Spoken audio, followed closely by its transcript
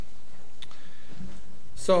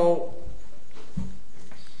So,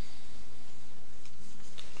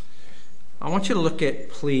 I want you to look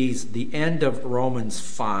at, please, the end of Romans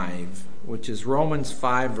 5, which is Romans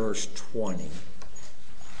 5, verse 20.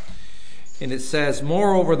 And it says,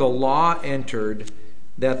 "Moreover, the law entered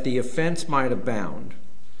that the offense might abound.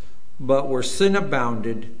 But where sin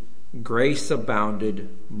abounded, grace abounded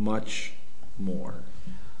much more."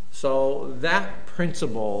 So that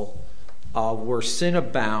principle of where sin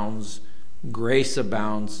abounds, grace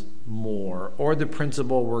abounds more. Or the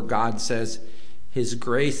principle where God says His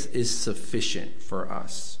grace is sufficient for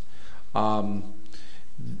us.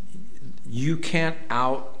 You can't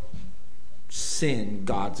out-sin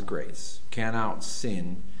God's grace. Can't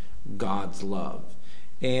out-sin God's love.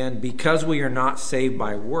 And because we are not saved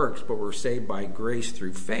by works, but we're saved by grace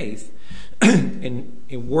through faith, and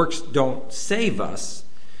works don't save us,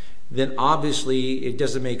 then obviously it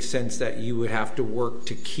doesn't make sense that you would have to work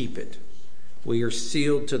to keep it. We are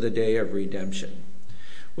sealed to the day of redemption.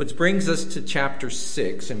 Which brings us to chapter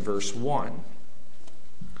 6 and verse 1.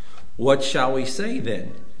 What shall we say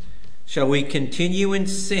then? Shall we continue in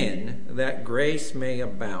sin that grace may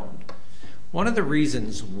abound? One of the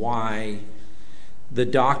reasons why the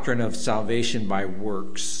doctrine of salvation by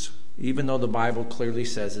works, even though the Bible clearly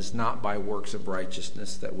says it's not by works of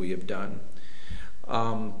righteousness that we have done,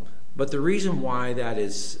 but the reason why that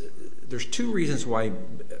is, there's two reasons why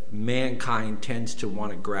mankind tends to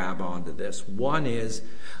want to grab onto this. One is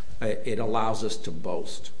it allows us to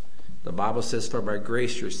boast. The Bible says, "For by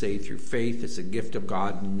grace you're saved through faith. It's a gift of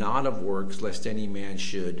God, not of works, lest any man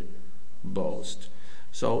should boast."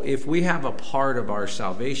 So if we have a part of our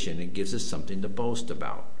salvation, it gives us something to boast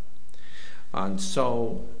about. And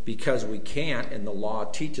so because we can't, and the law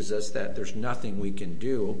teaches us that there's nothing we can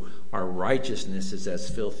do, our righteousness is as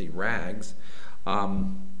filthy rags,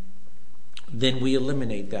 then we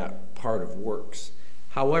eliminate that part of works.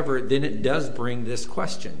 However, then it does bring this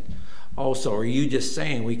question. So are you just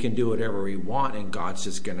saying we can do whatever we want and God's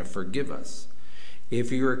just going to forgive us?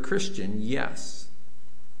 If you're a Christian, yes.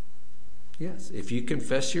 Yes, if you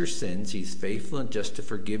confess your sins, He's faithful and just to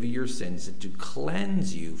forgive you your sins and to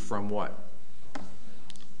cleanse you from what?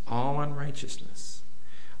 All unrighteousness.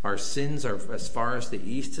 Our sins are as far as the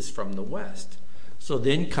east is from the west. So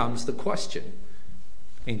then comes the question.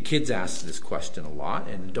 And kids ask this question a lot,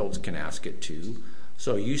 and adults can ask it too.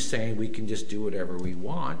 So are you saying we can just do whatever we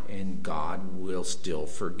want and God will still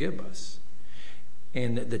forgive us?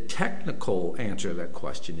 And the technical answer to that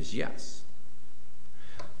question is yes.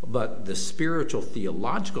 But the spiritual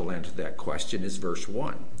theological answer to that question is verse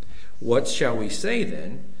 1. What shall we say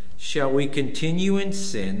then? Shall we continue in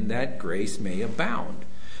sin that grace may abound?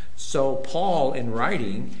 So Paul, in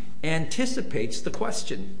writing, anticipates the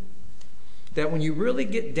question. That when you really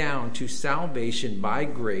get down to salvation by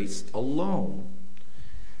grace alone,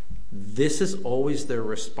 this is always their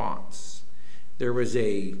response. There was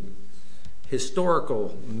a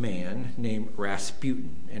historical man named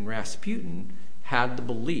Rasputin, and Rasputin had the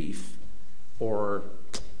belief, or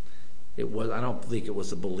I don't think it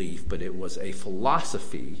was a belief, but it was a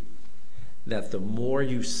philosophy that the more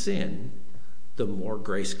you sin, the more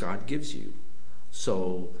grace God gives you.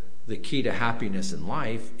 So the key to happiness in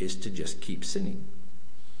life is to just keep sinning.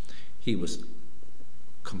 He was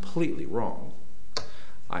completely wrong.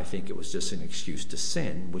 I think it was just an excuse to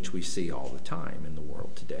sin, which we see all the time in the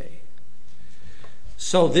world today.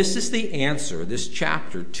 So this is the answer, this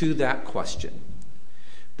chapter, to that question.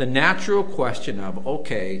 The natural question of,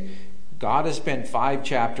 okay, God has spent 5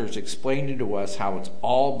 chapters explaining to us how it's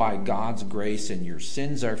all by God's grace and your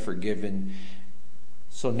sins are forgiven.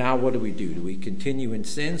 So now what do we do? Do we continue in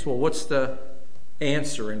sins? Well, what's the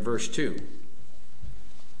answer in verse 2?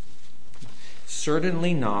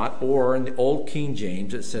 Certainly not, or in the Old King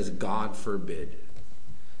James it says, God forbid.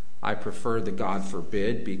 I prefer the God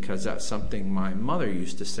forbid because that's something my mother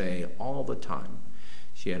used to say all the time.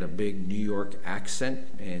 She had a big New York accent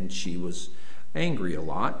and she was angry a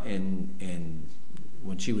lot. And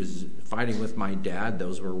when she was fighting with my dad,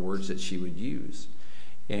 those were words that she would use.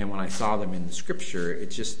 And when I saw them in the scripture,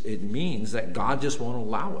 it means that God just won't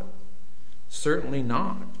allow it. Certainly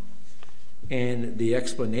not. And the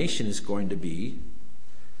explanation is going to be,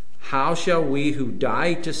 how shall we who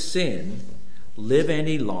died to sin live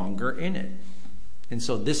any longer in it? And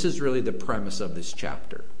so this is really the premise of this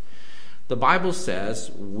chapter. The Bible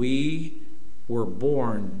says we were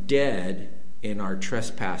born dead in our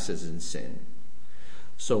trespasses and sin.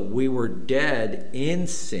 So we were dead in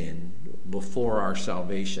sin before our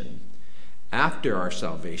salvation. After our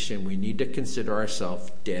salvation, we need to consider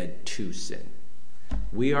ourselves dead to sin.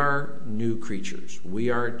 We are new creatures. We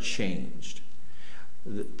are changed.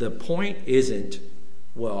 The point isn't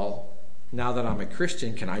well, now that I'm a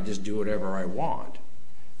Christian, can I just do whatever I want?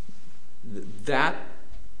 That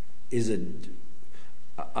is a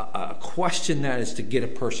question that is to get a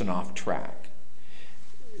person off track.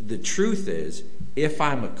 The truth is, if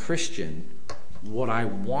I'm a Christian, what I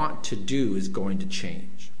want to do is going to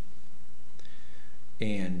change.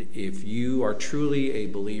 And if you are truly a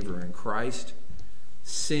believer in Christ,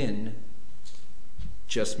 sin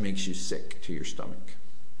just makes you sick to your stomach.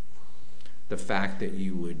 The fact that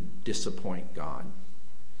you would disappoint God,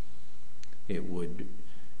 if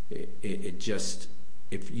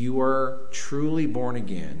you are truly born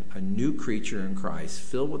again, a new creature in Christ,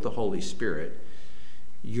 filled with the Holy Spirit,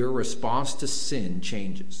 your response to sin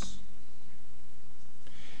changes.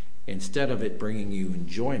 Instead of it bringing you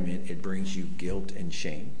enjoyment, it brings you guilt and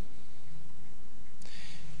shame.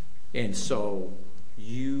 And so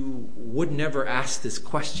you would never ask this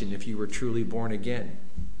question if you were truly born again.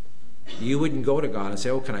 You wouldn't go to God and say,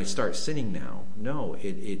 oh, can I start sinning now? No,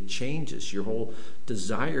 it changes. Your whole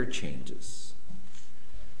desire changes.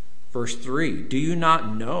 Verse 3, do you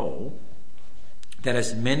not know that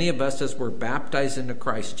as many of us as were baptized into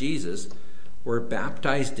Christ Jesus were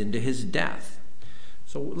baptized into his death?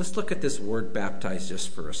 So let's look at this word baptized just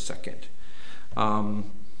for a second. 1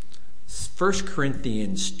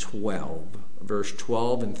 Corinthians 12, verse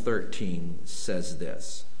 12 and 13 says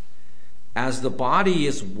this. As the body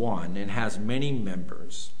is one and has many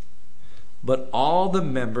members, but all the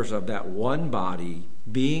members of that one body,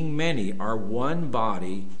 being many, are one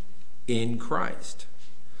body in Christ.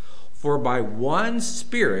 For by one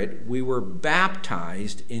Spirit we were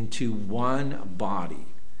baptized into one body,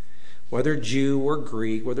 whether Jew or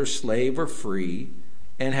Greek, whether slave or free,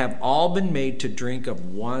 and have all been made to drink of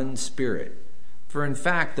one Spirit. For in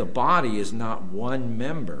fact, the body is not one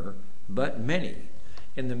member, but many.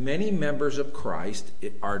 And the many members of Christ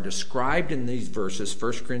are described in these verses,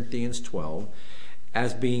 1 Corinthians 12,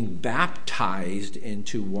 as being baptized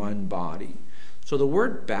into one body. So the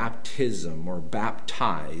word baptism or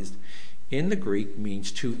baptized in the Greek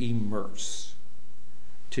means to immerse,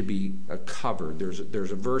 to be covered.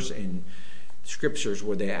 There's a verse in Scriptures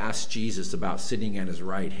where they ask Jesus about sitting at his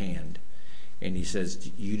right hand. And he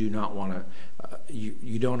says, you do not want to,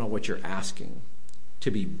 you don't know what you're asking. To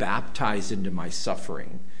be baptized into my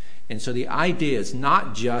suffering. And so the idea is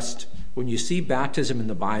not just, when you see baptism in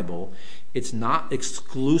the Bible, it's not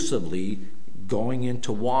exclusively going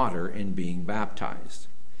into water and being baptized.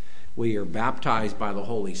 We are baptized by the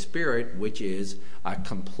Holy Spirit, which is a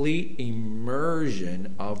complete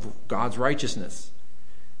immersion of God's righteousness.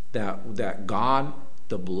 That God,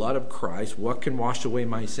 the blood of Christ, what can wash away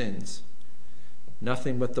my sins?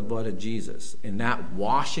 Nothing but the blood of Jesus. And that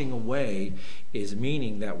washing away is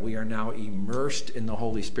meaning that we are now immersed in the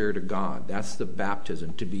Holy Spirit of God. That's the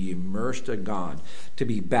baptism, to be immersed in God. To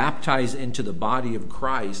be baptized into the body of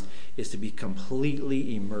Christ is to be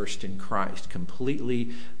completely immersed in Christ,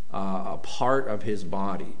 completely a part of his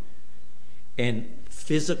body. And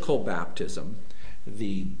physical baptism,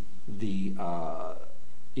 the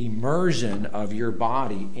immersion of your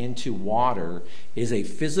body into water, is a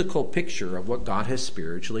physical picture of what God has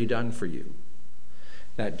spiritually done for you.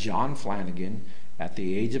 That John Flanagan, at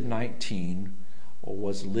the age of 19,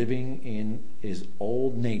 was living in his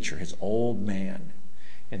old nature, his old man.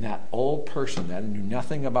 And that old person that knew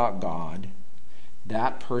nothing about God,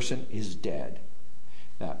 that person is dead.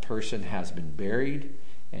 That person has been buried.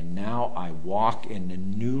 And now I walk in a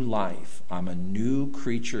new life. I'm a new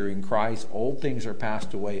creature in Christ. Old things are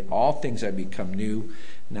passed away. All things have become new.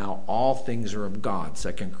 Now all things are of God,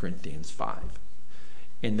 2 Corinthians 5.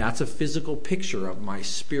 And that's a physical picture of my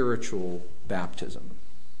spiritual baptism.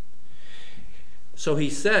 So he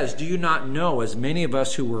says, do you not know, as many of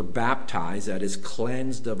us who were baptized, that is,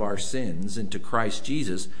 cleansed of our sins into Christ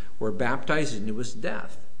Jesus, were baptized into his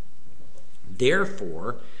death?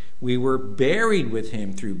 Therefore, we were buried with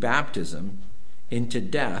him through baptism into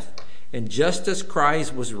death, and just as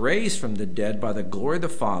Christ was raised from the dead by the glory of the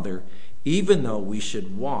Father, even though we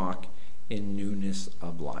should walk in newness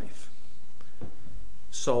of life.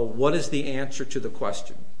 So what is the answer to the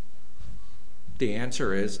question? The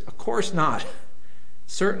answer is, of course not.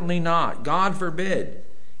 Certainly not. God forbid.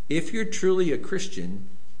 If you're truly a Christian,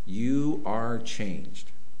 you are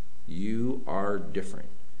changed. You are different.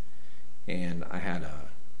 And I had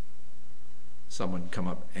someone come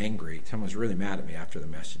up angry. Someone was really mad at me after the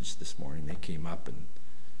message this morning. They came up and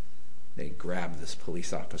they grabbed this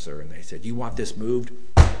police officer and they said, you want this moved?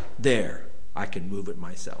 There, I can move it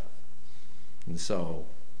myself. And so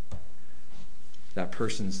that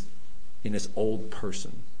person's in this old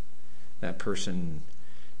person. That person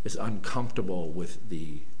is uncomfortable with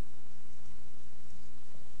the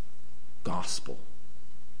gospel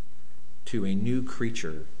to a new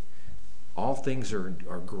creature. All things are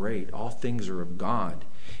great. All things are of God.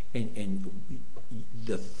 And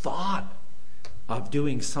the thought of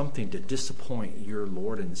doing something to disappoint your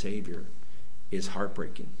Lord and Savior is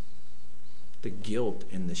heartbreaking. The guilt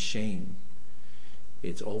and the shame,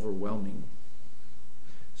 it's overwhelming.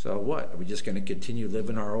 So what? Are we just going to continue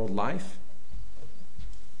living our old life?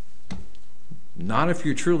 Not if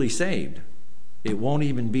you're truly saved. It won't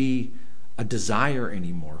even be a desire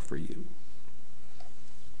anymore for you.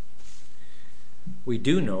 We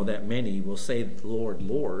do know that many will say, Lord,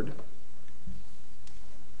 Lord,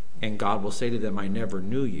 and God will say to them, I never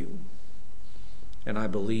knew you. And I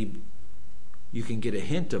believe you can get a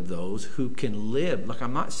hint of those who can live. Look,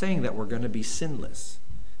 I'm not saying that we're going to be sinless.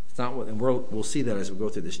 It's not what, and we'll see that as we go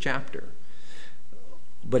through this chapter.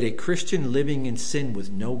 But a Christian living in sin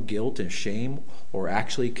with no guilt and shame, or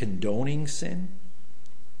actually condoning sin,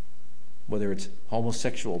 whether it's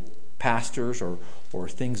homosexual pastors or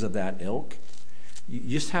things of that ilk, you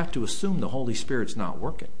just have to assume the Holy Spirit's not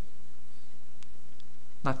working.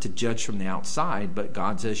 Not to judge from the outside, but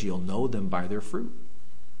God says you'll know them by their fruit.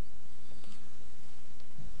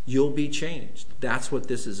 You'll be changed. That's what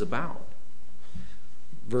this is about.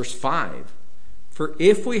 Verse 5, for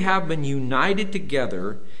if we have been united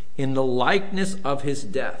together in the likeness of his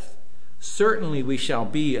death, certainly we shall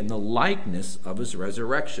be in the likeness of his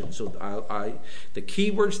resurrection. So the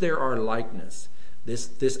key words there are likeness.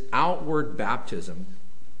 This outward baptism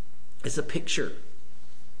is a picture.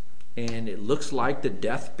 And it looks like the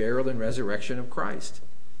death, burial, and resurrection of Christ.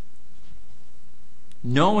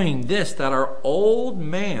 Knowing this, that our old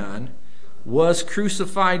man was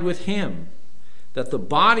crucified with him, that the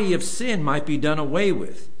body of sin might be done away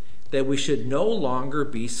with, that we should no longer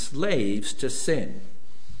be slaves to sin.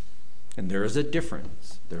 And there is a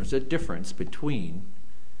difference. There's a difference between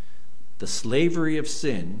the slavery of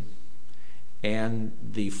sin and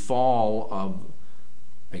the fall of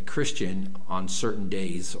a Christian on certain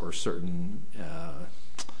days or certain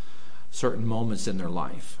moments in their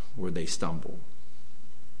life where they stumble.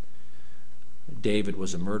 David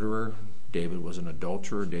was a murderer. David was an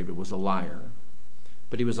adulterer. David was a liar.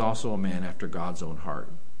 But he was also a man after God's own heart.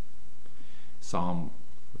 Psalm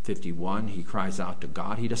 51, he cries out to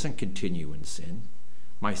God. He doesn't continue in sin.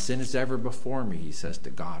 My sin is ever before me, he says to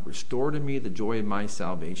God. Restore to me the joy of my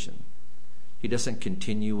salvation. He doesn't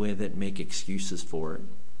continue with it, make excuses for it.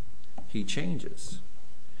 He changes.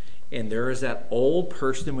 And there is that old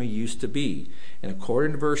person we used to be. And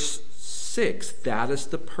according to verse 6, that is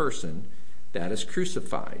the person that is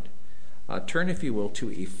crucified. Turn, if you will, to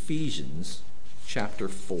Ephesians chapter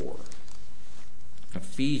 4.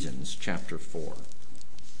 Ephesians chapter 4.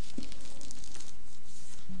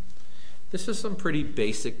 This is some pretty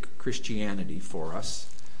basic Christianity for us.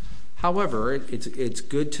 However, it's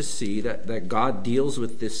good to see that God deals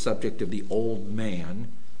with this subject of the old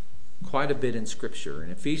man quite a bit in Scripture. In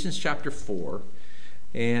Ephesians chapter 4,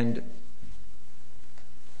 and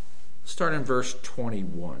start in verse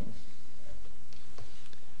 21.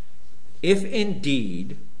 If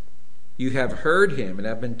indeed you have heard him and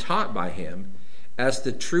have been taught by him, as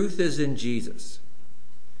the truth is in Jesus,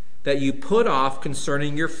 that you put off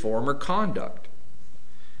concerning your former conduct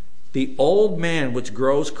the old man which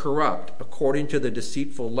grows corrupt according to the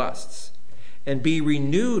deceitful lusts, and be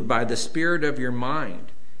renewed by the spirit of your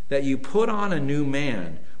mind, that you put on a new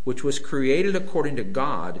man, which was created according to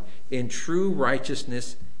God in true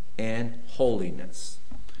righteousness and holiness.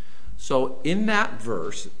 So in that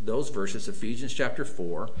verse, those verses, Ephesians chapter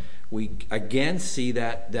 4, we again see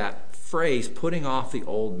that phrase, putting off the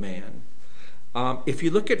old man. If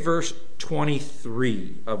you look at verse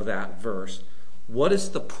 23 of that verse, what is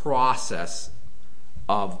the process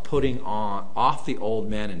of putting off the old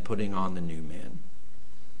man and putting on the new man?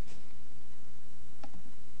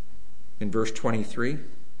 In verse 23,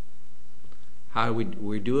 how do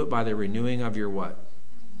we do it? By the renewing of your what?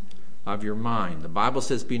 Of your mind. The Bible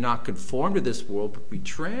says, be not conformed to this world, but be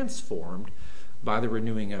transformed by the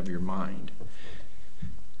renewing of your mind.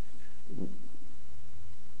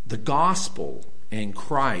 The gospel and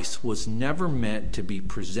Christ was never meant to be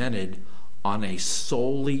presented on a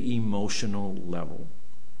solely emotional level.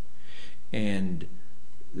 And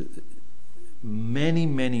many,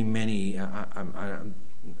 I'm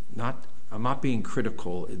not being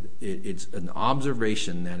critical. It's an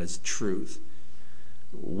observation that is truth.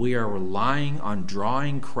 We are relying on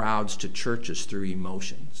drawing crowds to churches through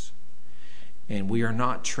emotions. And we are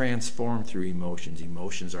not transformed through emotions.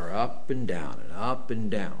 Emotions are up and down and up and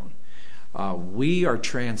down. We are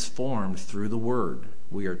transformed through the Word.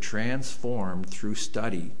 We are transformed through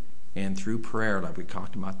study and through prayer, like we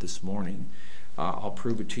talked about this morning. I'll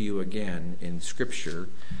prove it to you again in Scripture.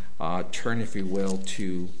 Turn, if you will,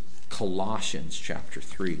 to Colossians chapter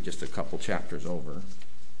 3, just a couple chapters over.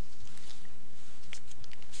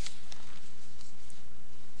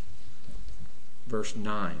 Verse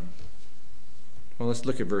 9. Well, let's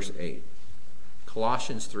look at verse 8.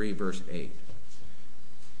 Colossians 3, verse 8.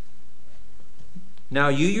 Now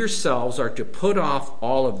you yourselves are to put off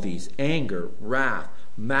all of these: anger, wrath,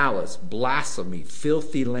 malice, blasphemy,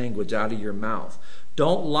 filthy language out of your mouth.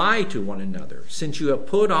 Don't lie to one another, since you have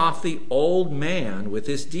put off the old man with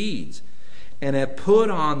his deeds, and have put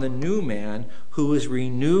on the new man, who is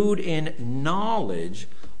renewed in knowledge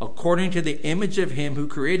according to the image of him who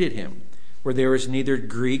created him, where there is neither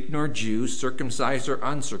Greek nor Jew, circumcised or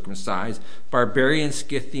uncircumcised, barbarian,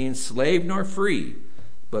 Scythian, slave nor free,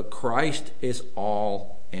 but Christ is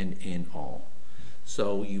all and in all.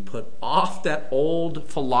 So you put off that old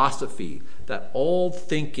philosophy, that old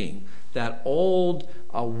thinking, that old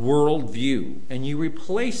worldview, and you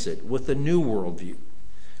replace it with a new worldview,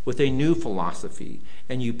 with a new philosophy,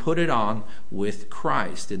 and you put it on with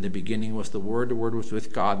Christ. In the beginning was the Word was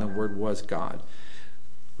with God, and the Word was God.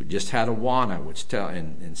 We just had Awana, which tell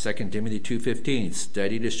in 2 Timothy 2:15,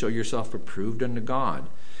 study to show yourself approved unto God.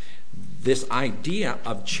 This idea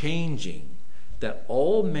of changing, that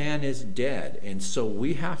old man is dead, and so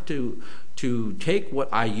we have to take what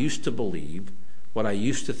I used to believe, what I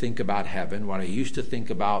used to think about heaven, what I used to think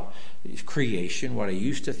about creation, what I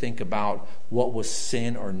used to think about what was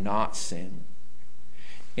sin or not sin.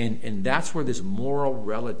 And that's where this moral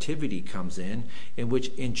relativity comes in which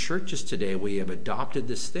in churches today we have adopted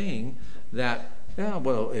this thing that,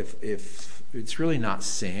 if it's really not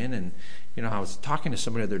sin. And I was talking to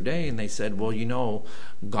somebody the other day, and they said, well,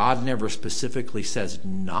 God never specifically says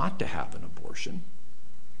not to have an abortion.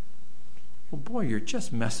 Well, boy, you're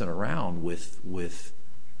just messing around with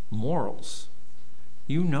morals.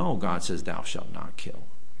 God says thou shalt not kill.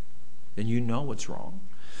 And what's wrong.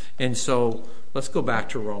 And so let's go back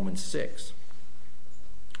to Romans 6.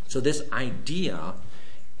 So this idea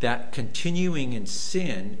that continuing in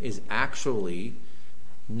sin is actually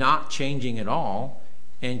not changing at all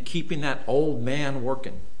and keeping that old man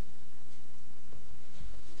working.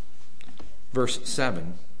 Verse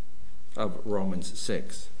 7 of Romans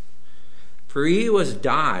 6. For he who has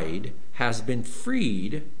died has been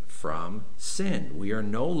freed from sin. We are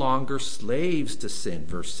no longer slaves to sin,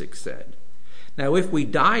 verse 6 said. Now, if we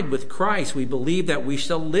died with Christ, we believe that we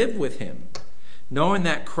shall live with him, knowing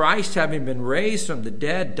that Christ, having been raised from the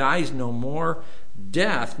dead, dies no more.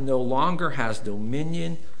 Death no longer has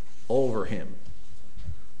dominion over him.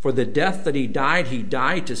 For the death that he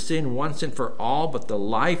died to sin once and for all, but the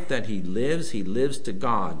life that he lives to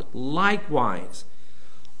God. Likewise,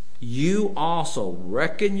 you also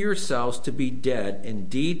reckon yourselves to be dead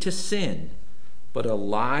indeed to sin, but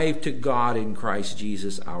alive to God in Christ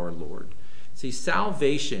Jesus our Lord. See,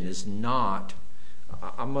 salvation is not...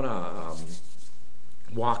 I'm going to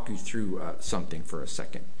walk you through something for a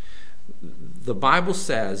second. The Bible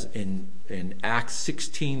says in Acts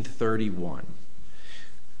 16:31,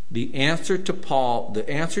 the answer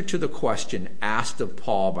to the question asked of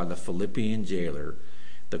Paul by the Philippian jailer,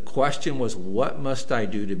 the question was, what must I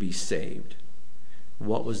do to be saved?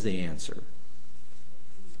 What was the answer?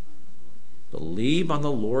 Believe on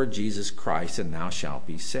the Lord Jesus Christ and thou shalt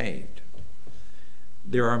be saved.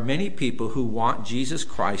 There are many people who want Jesus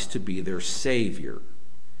Christ to be their Savior,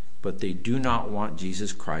 but they do not want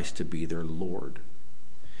Jesus Christ to be their Lord.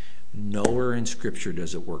 Nowhere in Scripture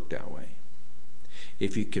does it work that way.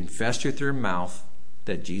 If you confess with your mouth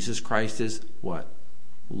that Jesus Christ is what?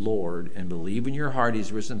 Lord, and believe in your heart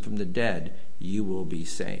he's risen from the dead, you will be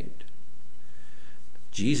saved.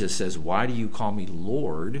 Jesus says, why do you call me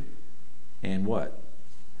Lord? And what?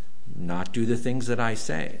 Not do the things that I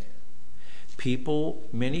say. People,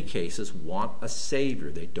 many cases, want a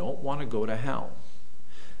Savior. They don't want to go to hell.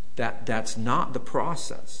 That's not the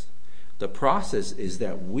process. The process is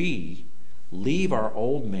that we leave our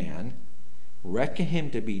old man, reckon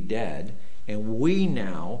him to be dead, and we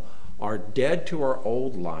now are dead to our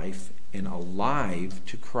old life and alive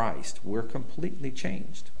to Christ. We're completely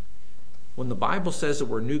changed. When the Bible says that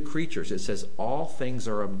we're new creatures, it says all things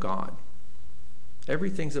are of God.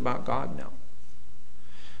 Everything's about God now.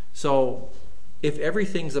 So, if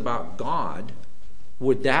everything's about God,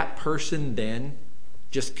 would that person then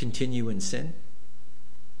just continue in sin?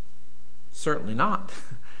 Certainly not.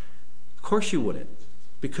 Of course you wouldn't,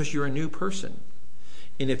 because you're a new person.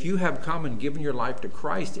 And if you have come and given your life to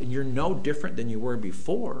Christ and you're no different than you were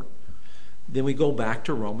before, then we go back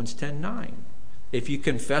to Romans 10:9. If you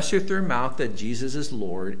confess with your mouth that Jesus is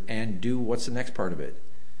Lord and do, what's the next part of it?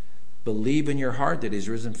 Believe in your heart that he's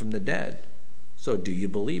risen from the dead. So do you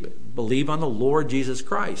believe it? Believe on the Lord Jesus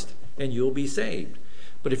Christ and you'll be saved.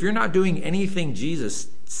 But if you're not doing anything Jesus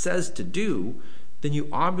says to do, then you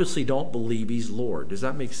obviously don't believe he's Lord. Does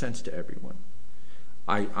that make sense to everyone?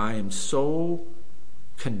 I am so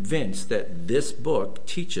convinced that this book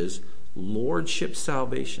teaches lordship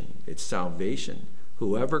salvation. It's salvation.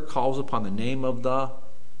 Whoever calls upon the name of the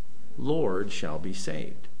Lord shall be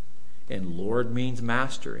saved. And Lord means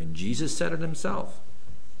master. And Jesus said it himself.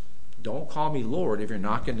 Don't call me Lord if you're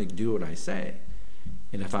not going to do what I say.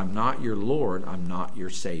 And if I'm not your Lord, I'm not your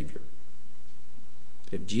Savior.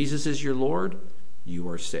 If Jesus is your Lord, you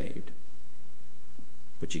are saved.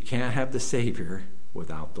 But you can't have the Savior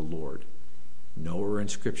without the Lord. Nowhere in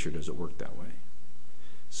Scripture does it work that way.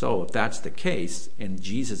 So if that's the case, and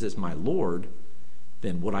Jesus is my Lord,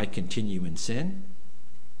 then would I continue in sin?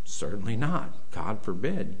 Certainly not. God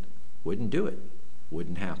forbid. Wouldn't do it.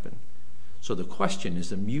 Wouldn't happen. So the question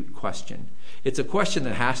is a mute question. It's a question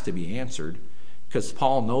that has to be answered because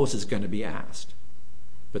Paul knows it's going to be asked.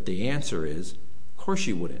 But the answer is, of course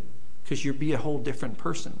you wouldn't, because you'd be a whole different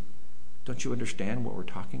person. Don't you understand what we're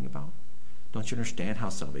talking about? Don't you understand how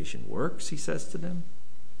salvation works, he says to them?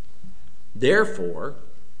 Therefore,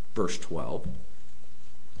 verse 12,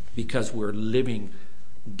 because we're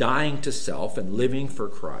dying to self and living for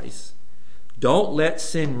Christ, don't let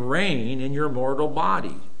sin reign in your mortal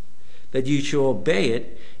body, that you shall obey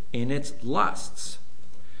it in its lusts.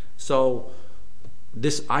 So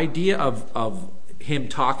this idea of him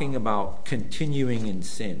talking about continuing in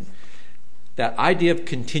sin, that idea of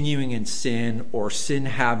continuing in sin or sin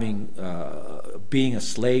having being a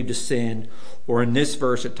slave to sin, or in this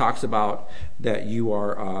verse it talks about that you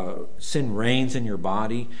are sin reigns in your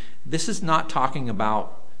body. This is not talking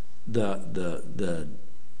about the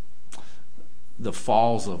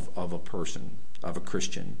falls of a person, of a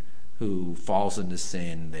Christian who falls into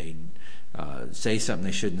sin. They say something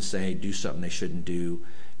they shouldn't say, do something they shouldn't do.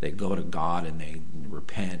 They go to God and they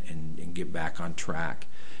repent and get back on track.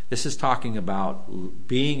 This is talking about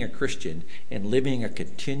being a Christian and living a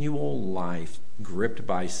continual life gripped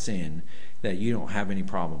by sin that you don't have any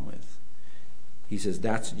problem with. He says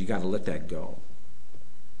you got to let that go.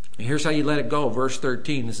 And here's how you let it go. Verse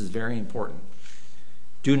 13, this is very important.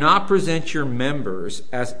 Do not present your members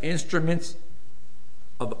as instruments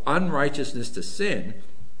of unrighteousness to sin,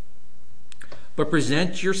 but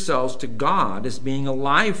present yourselves to God as being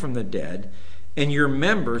alive from the dead, and your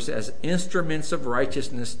members as instruments of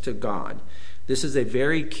righteousness to God. This is a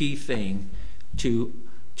very key thing to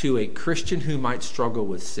a Christian who might struggle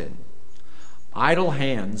with sin. Idle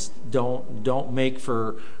hands don't make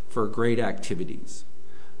for great activities.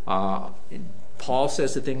 Paul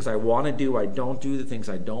says the things I want to do, I don't do. The things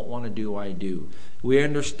I don't want to do, I do. We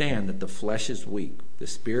understand that the flesh is weak. The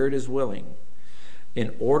spirit is willing.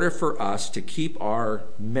 In order for us to keep our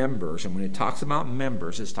members, and when it talks about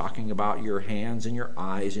members, it's talking about your hands and your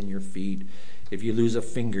eyes and your feet. If you lose a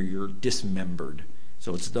finger, you're dismembered.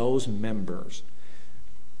 So it's those members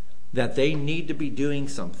that they need to be doing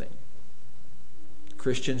something.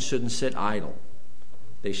 Christians shouldn't sit idle.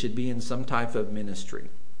 They should be in some type of ministry.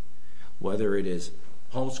 Whether it is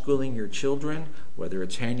homeschooling your children, whether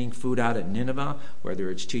it's handing food out at Nineveh, whether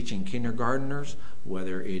it's teaching kindergartners,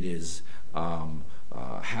 whether it is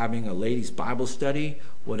having a ladies' Bible study,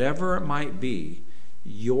 whatever it might be,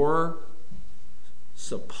 you're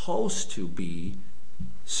supposed to be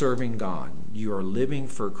serving God. You are living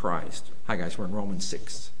for Christ. Hi guys, we're in Romans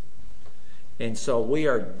 6. And so we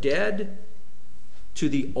are dead to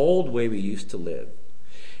the old way we used to live.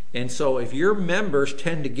 And so if your members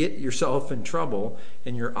tend to get yourself in trouble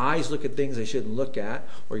and your eyes look at things they shouldn't look at,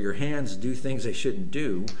 or your hands do things they shouldn't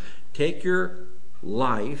do, take your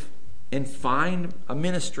life and find a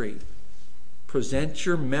ministry. Present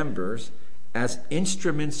your members as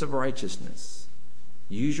instruments of righteousness.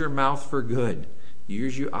 Use your mouth for good.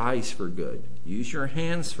 Use your eyes for good. Use your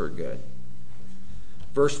hands for good.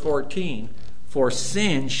 Verse 14, for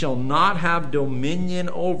sin shall not have dominion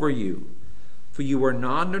over you, for you are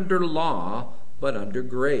not under law, but under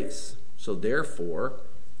grace. So therefore,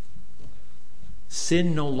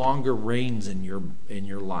 sin no longer reigns in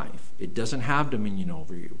your life. It doesn't have dominion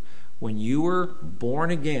over you. When you were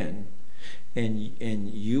born again and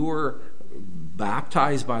you were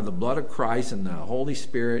baptized by the blood of Christ and the Holy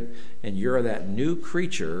Spirit, and you're that new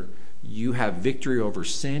creature, you have victory over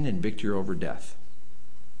sin and victory over death.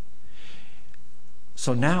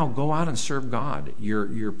 So now go out and serve God.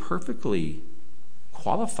 You're perfectly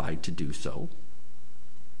qualified to do so.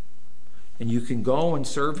 And you can go and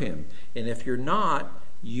serve him. And if you're not,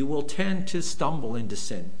 you will tend to stumble into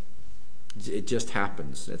sin. It just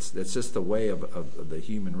happens. That's just the way of the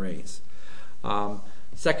human race. 2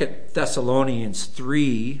 Thessalonians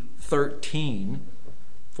 3:13,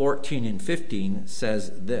 14 and 15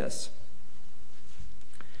 says this.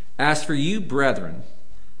 As for you, brethren,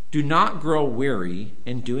 do not grow weary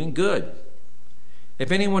in doing good.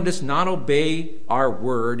 If anyone does not obey our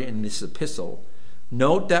word in this epistle,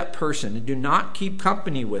 note that person and do not keep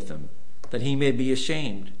company with him, that he may be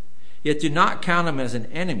ashamed. Yet do not count him as an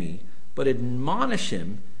enemy, but admonish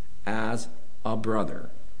him as a brother.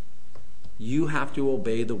 You have to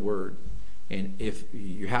obey the word. And if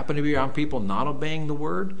you happen to be around people not obeying the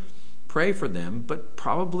word, pray for them, but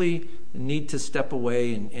probably need to step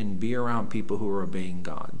away and be around people who are obeying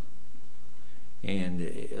God. And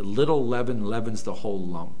a little leaven leavens the whole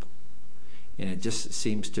lump. And it just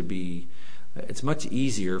seems to be, it's much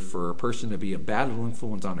easier for a person to be a bad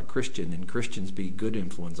influence on a Christian than Christians be good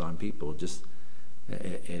influence on people.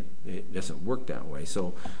 It doesn't work that way.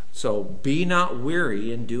 So be not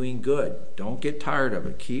weary in doing good. Don't get tired of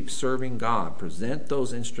it. Keep serving God. Present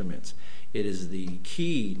those instruments. It is the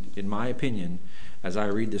key, in my opinion, as I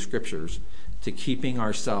read the scriptures, to keeping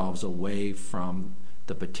ourselves away from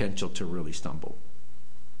the potential to really stumble,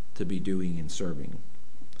 to be doing and serving.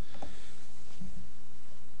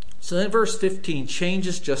 So then verse 15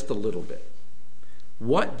 changes just a little bit.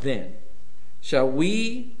 What then? Shall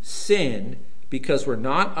we sin because we're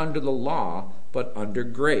not under the law, but under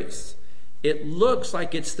grace? It looks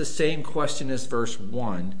like it's the same question as verse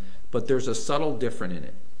 1, but there's a subtle difference in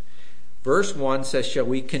it. Verse 1 says, shall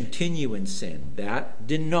we continue in sin? That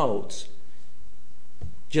denotes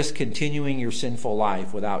just continuing your sinful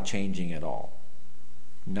life without changing at all.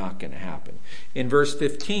 Not going to happen. In verse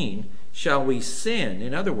 15, shall we sin?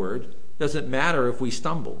 In other words, does it matter if we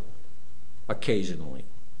stumble occasionally?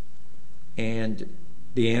 And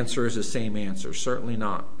the answer is the same answer. Certainly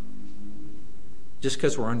not. Just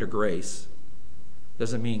because we're under grace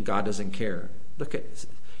doesn't mean God doesn't care.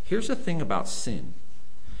 Here's the thing about sin.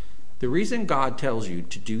 The reason God tells you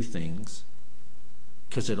to do things,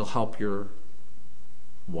 because it'll help your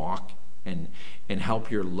walk and help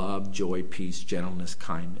your love, joy, peace, gentleness,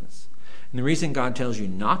 kindness. And the reason God tells you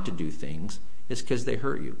not to do things is because they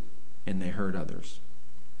hurt you and they hurt others.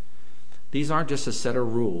 These aren't just a set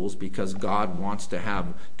of rules because God wants to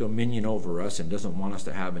have dominion over us and doesn't want us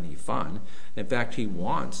to have any fun. In fact, he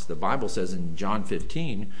wants, the Bible says in John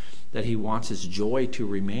 15, that he wants his joy to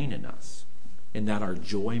remain in us and that our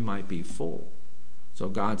joy might be full. So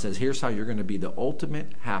God says, here's how you're going to be the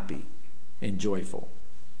ultimate happy and joyful.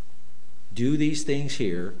 Do these things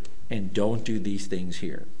here and don't do these things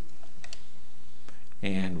here.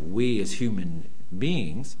 And we as human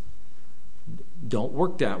beings don't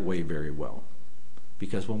work that way very well.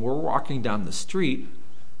 Because when we're walking down the street,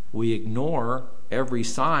 we ignore every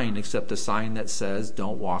sign except the sign that says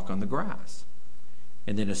don't walk on the grass.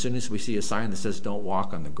 And then as soon as we see a sign that says don't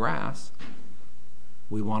walk on the grass,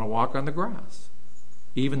 we want to walk on the grass.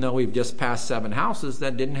 Even though we've just passed 7 houses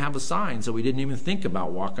that didn't have a sign, so we didn't even think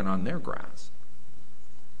about walking on their grass.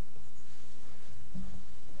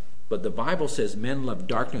 But the Bible says men love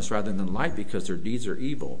darkness rather than light because their deeds are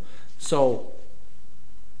evil. So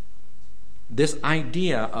this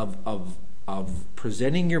idea of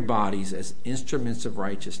presenting your bodies as instruments of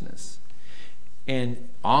righteousness, and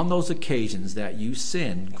on those occasions that you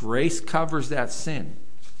sin, grace covers that sin.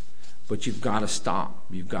 But you've got to stop.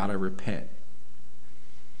 You've got to repent.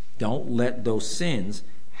 Don't let those sins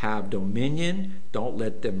have dominion. Don't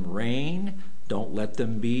let them reign. Don't let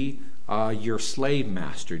them be your slave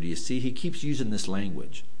master. Do you see? He keeps using this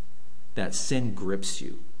language. That sin grips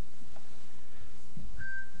you.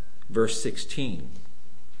 Verse 16,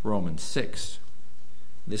 Romans 6.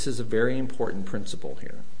 This is a very important principle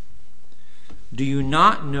here. Do you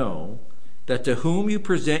not know that to whom you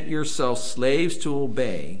present yourselves slaves to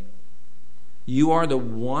obey, you are the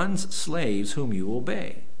ones slaves whom you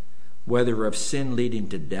obey, whether of sin leading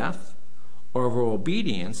to death or of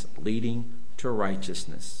obedience leading to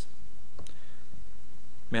righteousness?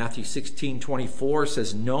 Matthew 16:24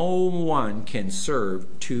 says, no one can serve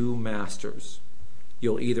 2 masters.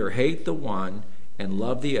 You'll either hate the one and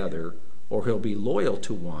love the other, or he'll be loyal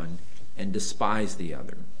to one and despise the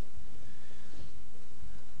other.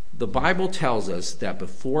 The Bible tells us that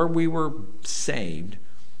before we were saved,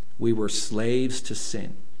 we were slaves to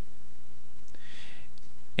sin.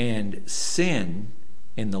 And sin,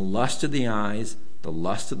 in the lust of the eyes, the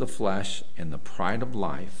lust of the flesh, and the pride of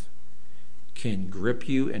life, can grip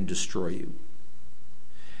you and destroy you.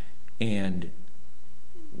 And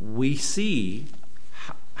we see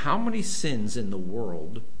how many sins in the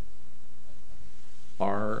world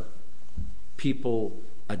are people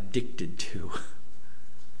addicted to?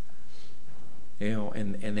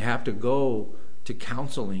 And they have to go to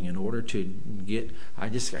counseling in order to get, I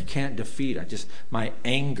can't defeat, my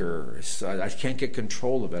anger, I can't get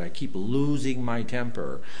control of it. I keep losing my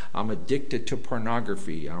temper. I'm addicted to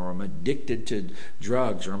pornography, or I'm addicted to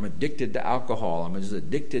drugs, or I'm addicted to alcohol. I'm just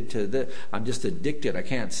addicted to this. I'm just addicted. I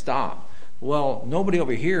can't stop. Well, nobody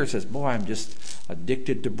over here says, boy, I'm just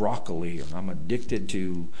addicted to broccoli, or I'm addicted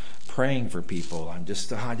to praying for people. I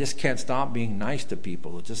just can't stop being nice to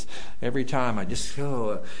people. It's just every time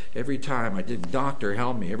doctor,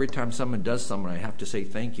 help me. Every time someone does something, I have to say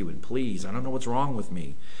thank you and please. I don't know what's wrong with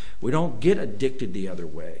me. We don't get addicted the other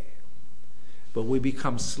way, but we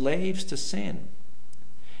become slaves to sin.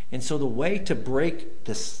 And so the way to break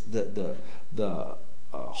the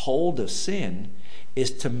hold of sin is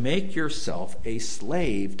to make yourself a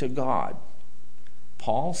slave to God.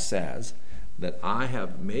 Paul says that I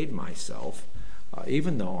have made myself,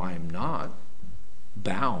 even though I am not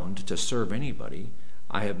bound to serve anybody,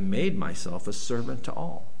 I have made myself a servant to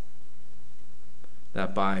all.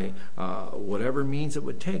 That by whatever means it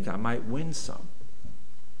would take, I might win some.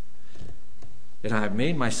 And I have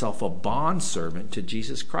made myself a bondservant to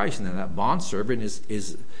Jesus Christ. And that bondservant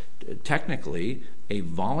is technically a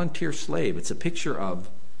volunteer slave. It's a picture of,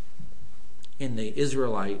 in the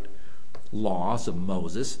Israelite laws of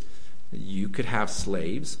Moses, you could have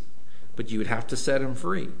slaves, but you would have to set them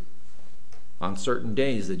free on certain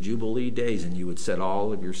days, the Jubilee days, and you would set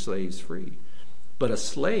all of your slaves free. But a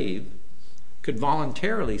slave could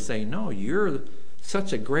voluntarily say, no, you're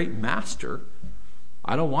such a great master,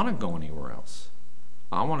 I don't want to go anywhere else.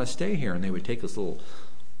 I want to stay here. And they would take this little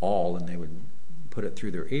awl and they would put it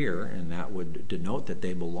through their ear, and that would denote that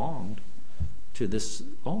they belonged to this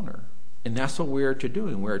owner. And that's what we are to do.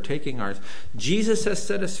 And we're taking ours. Jesus has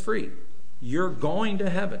set us free. You're going to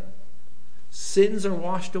heaven. Sins are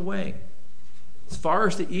washed away. As far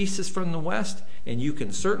as the east is from the west, and you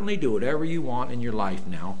can certainly do whatever you want in your life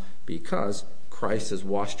now because Christ has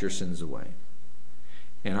washed your sins away.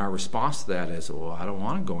 And our response to that is, well, I don't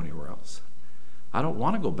want to go anywhere else. I don't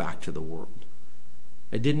want to go back to the world.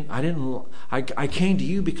 I came to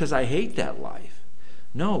you because I hate that life.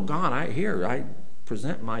 No, God, I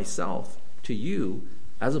present myself to you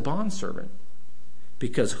as a bondservant.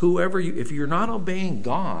 Because if you're not obeying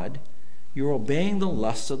God, you're obeying the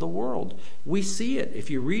lusts of the world. We see it. If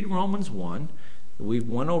you read Romans 1, we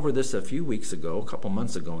went over this a few weeks ago, a couple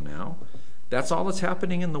months ago now. That's all that's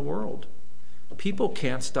happening in the world. People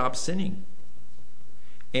can't stop sinning.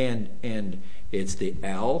 And it's the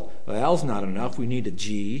L. Well, L's not enough. We need a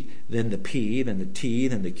G, then the P, then the T,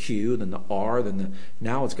 then the Q, then the R,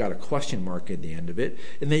 now it's got a question mark at the end of it.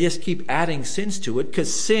 And they just keep adding sins to it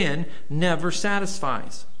because sin never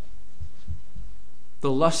satisfies.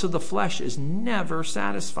 The lust of the flesh is never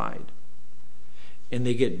satisfied. And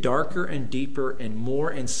they get darker and deeper and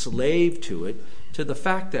more enslaved to it, to the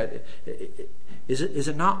fact that, is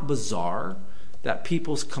it not bizarre that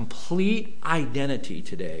people's complete identity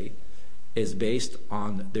today is based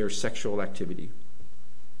on their sexual activity?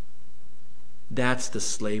 That's the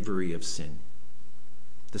slavery of sin.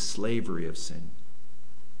 The slavery of sin.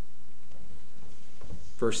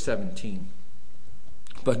 Verse 17.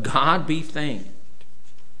 But God be thanked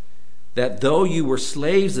that though you were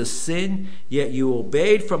slaves of sin, yet you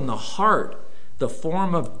obeyed from the heart the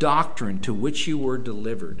form of doctrine to which you were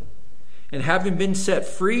delivered. And having been set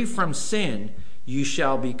free from sin, you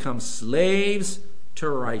shall become slaves to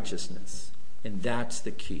righteousness. And that's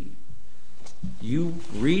the key. You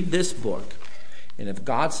read this book, and if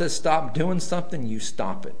God says stop doing something, you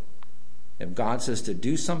stop it. If God says to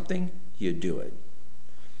do something, you do it.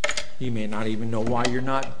 You may not even know why you're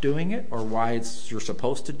not doing it or why you're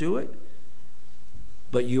supposed to do it,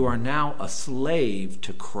 but you are now a slave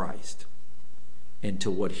to Christ and to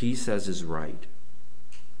what he says is right.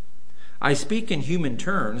 I speak in human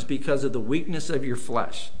terms because of the weakness of your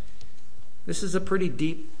flesh. This is a pretty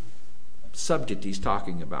deep subject he's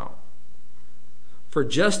talking about. For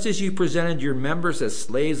just as you presented your members as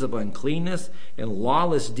slaves of uncleanness and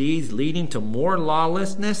lawless deeds leading to more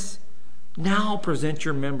lawlessness, now present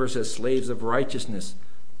your members as slaves of righteousness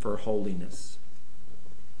for holiness.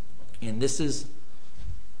 And this is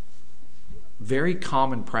very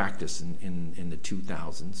common practice in the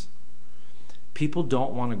 2000s. People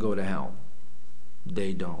don't want to go to hell.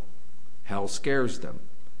 They don't. Hell scares them.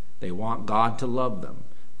 They want God to love them.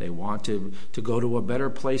 They want to go to a better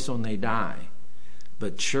place when they die.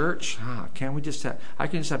 But church, can't we just have, I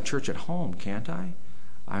can just have church at home, can't I?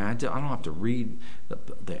 I don't have to read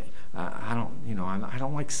I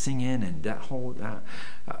don't like singing and that whole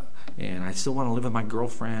and I still want to live with my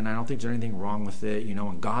girlfriend. I don't think there's anything wrong with it.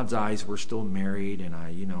 In God's eyes, we're still married, and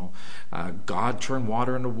God turned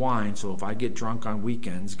water into wine. So if I get drunk on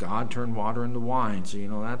weekends, God turned water into wine. So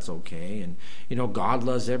that's okay. And God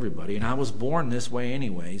loves everybody, and I was born this way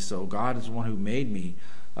anyway. So God is the one who made me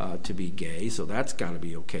to be gay, so that's got to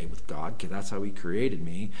be okay with God, because that's how He created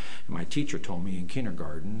me. And my teacher told me in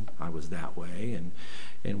kindergarten I was that way,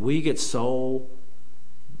 and we get so.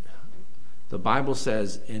 The Bible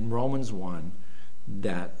says in Romans 1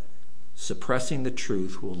 that suppressing the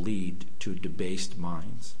truth will lead to debased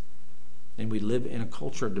minds, and we live in a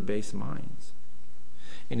culture of debased minds.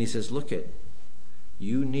 And he says, look at,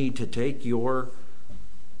 you need to take your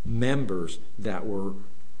members that were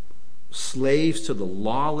slaves to the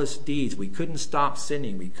lawless deeds. We couldn't stop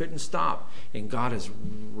sinning. We couldn't stop. And God has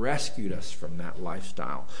rescued us from that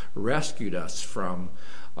lifestyle, rescued us from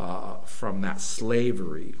that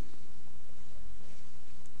slavery.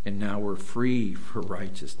 And now we're free for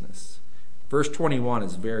righteousness. Verse 21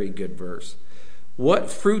 is a very good verse. What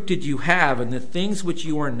fruit did you have in the things which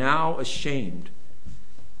you are now ashamed?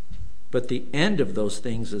 But the end of those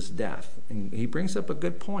things is death. And he brings up a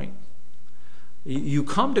good point. You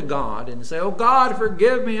come to God and say, oh God,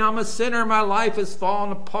 forgive me, I'm a sinner, my life has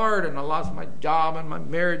fallen apart, and I lost my job, and my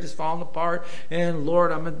marriage has fallen apart, and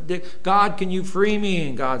Lord, I'm a dick. God, can you free me?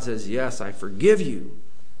 And God says, yes, I forgive you.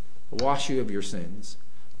 I'll wash you of your sins.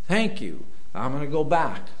 Thank you. I'm going to go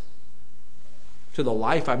back to the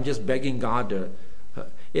life I'm just begging God to.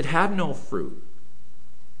 It had no fruit.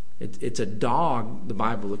 It's a dog, the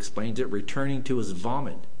Bible explains it, returning to his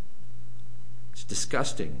vomit. It's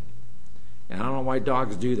disgusting. And I don't know why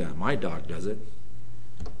dogs do that. My dog does it.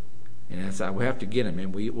 And that's we have to get him,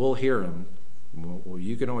 and we'll hear him. Well,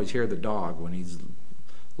 you can always hear the dog when he's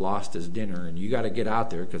lost his dinner, and you got to get out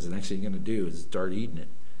there, because the next thing you're going to do is start eating it.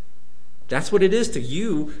 That's what it is to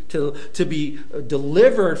you to be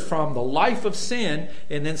delivered from the life of sin,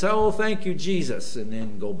 and then say, oh, thank you, Jesus, and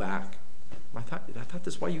then go back. I thought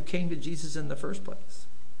that's why you came to Jesus in the first place.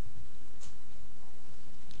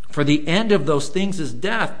 For the end of those things is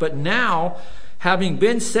death. But now, having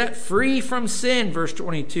been set free from sin, verse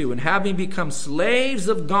 22, and having become slaves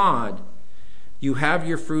of God, you have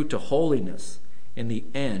your fruit to holiness, and the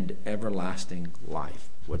end, everlasting life.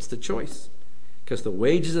 What's the choice? Because the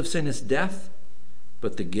wages of sin is death,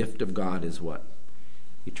 but the gift of God is what?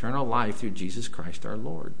 Eternal life through Jesus Christ our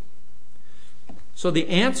Lord. So the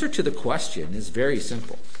answer to the question is very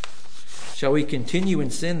simple. Shall we continue in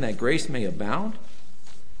sin that grace may abound?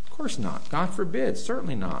 Of course not. God forbid.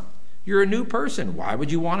 Certainly not. You're a new person. Why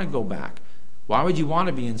would you want to go back? Why would you want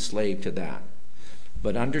to be enslaved to that?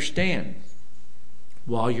 But understand,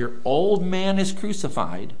 while your old man is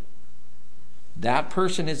crucified, that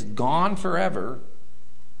person is gone forever.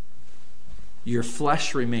 Your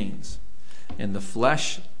flesh remains. And the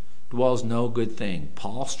flesh dwells no good thing.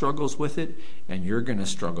 Paul struggles with it, and you're going to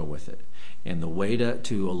struggle with it. And the way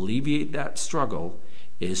to alleviate that struggle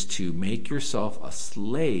is to make yourself a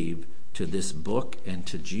slave to this book and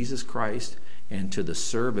to Jesus Christ and to the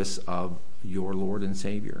service of your Lord and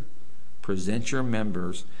Savior. Present your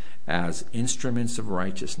members as instruments of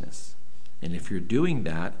righteousness. And if you're doing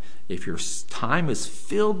that, if your time is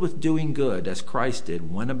filled with doing good, as Christ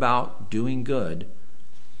did, went about doing good,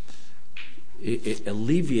 it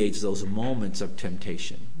alleviates those moments of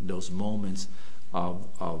temptation, those moments of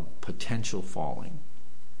potential falling.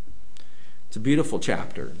 It's a beautiful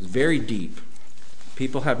chapter. It's very deep.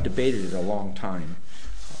 People have debated it a long time,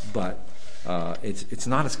 but it's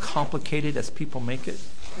not as complicated as people make it.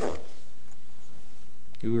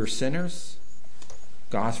 We were sinners.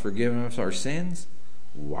 God's forgiven us our sins.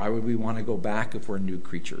 Why would we want to go back if we're new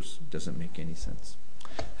creatures? It doesn't make any sense.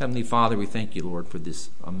 Heavenly Father, we thank you, Lord, for this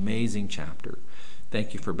amazing chapter.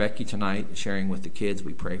 Thank you for Becky tonight, sharing with the kids.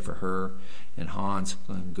 We pray for her and Hans.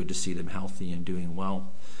 Good to see them healthy and doing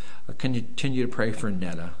well. Continue to pray for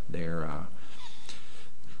Netta. They're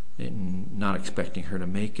not expecting her to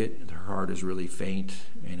make it. Her heart is really faint,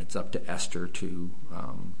 and it's up to Esther to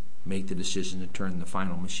make the decision to turn the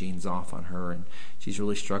final machines off on her, and she's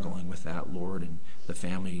really struggling with that, Lord, and the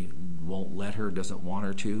family won't let her, doesn't want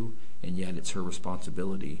her to, and yet it's her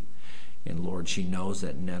responsibility. And Lord, she knows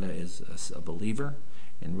that Netta is a believer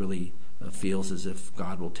and really feels as if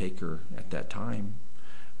God will take her at that time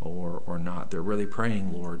or not. They're really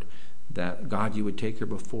praying, Lord, that God, you would take her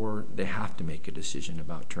before they have to make a decision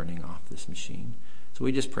about turning off this machine. So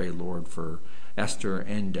we just pray, Lord, for Esther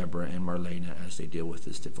and Deborah and Marlena as they deal with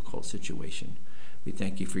this difficult situation. We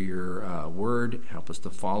thank you for your word. Help us to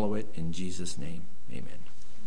follow it in Jesus' name. Amen.